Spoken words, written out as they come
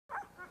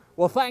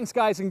Well, thanks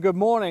guys and good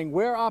morning.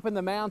 We're up in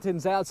the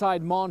mountains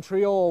outside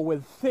Montreal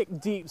with thick,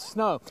 deep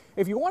snow.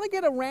 If you want to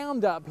get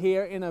around up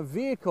here in a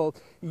vehicle,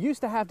 you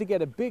used to have to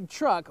get a big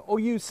truck or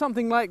use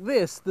something like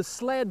this, the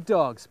sled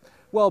dogs.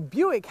 Well,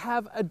 Buick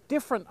have a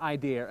different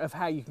idea of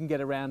how you can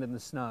get around in the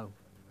snow.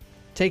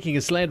 Taking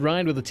a sled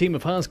ride with a team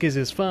of Huskies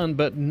is fun,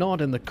 but not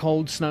in the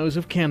cold snows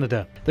of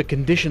Canada. The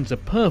conditions are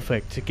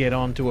perfect to get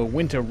onto a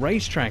winter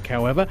racetrack,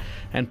 however,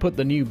 and put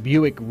the new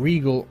Buick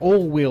Regal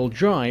all-wheel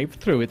drive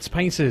through its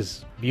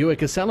paces.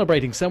 Buick is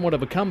celebrating somewhat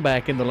of a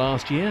comeback in the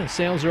last year.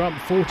 Sales are up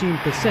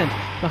 14%,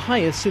 the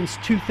highest since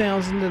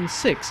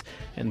 2006,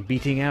 and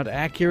beating out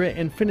Acura,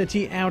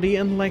 Infiniti, Audi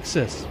and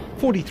Lexus.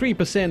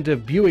 43%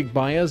 of Buick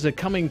buyers are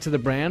coming to the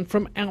brand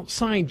from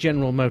outside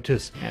General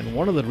Motors, and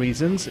one of the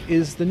reasons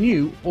is the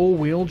new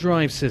all-wheel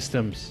drive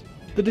systems.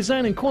 The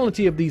design and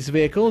quality of these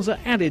vehicles are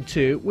added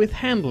to with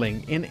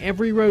handling in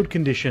every road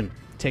condition.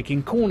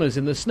 Taking corners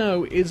in the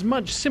snow is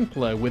much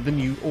simpler with the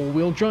new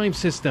all-wheel drive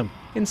system.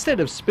 Instead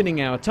of spinning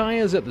our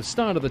tires at the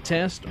start of the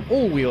test,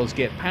 all wheels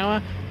get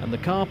power and the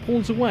car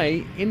pulls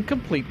away in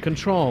complete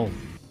control.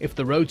 If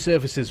the road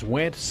surface is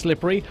wet,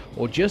 slippery,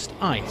 or just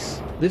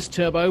ice, this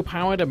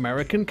turbo-powered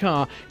American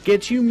car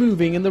gets you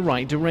moving in the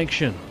right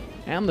direction.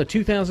 And the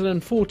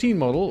 2014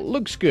 model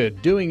looks good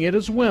doing it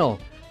as well.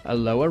 A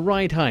lower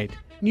ride height,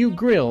 new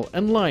grille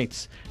and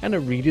lights, and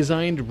a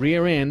redesigned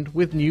rear end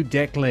with new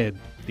deck lid.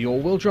 The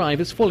all-wheel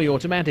drive is fully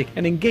automatic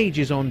and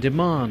engages on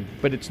demand,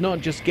 but it's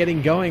not just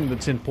getting going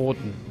that's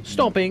important.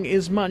 Stopping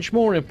is much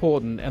more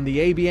important, and the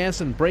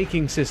ABS and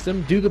braking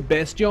system do the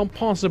best job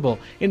possible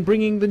in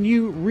bringing the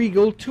new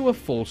Regal to a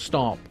full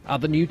stop.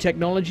 Other new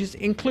technologies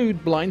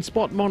include blind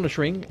spot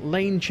monitoring,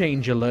 lane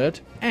change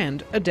alert,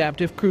 and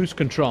adaptive cruise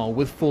control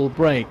with full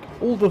brake.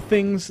 All the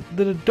things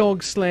that a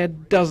dog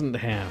sled doesn't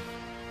have.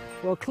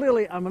 Well,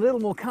 clearly I'm a little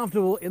more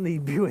comfortable in the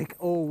Buick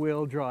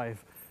all-wheel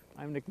drive.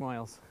 I'm Nick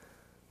Miles.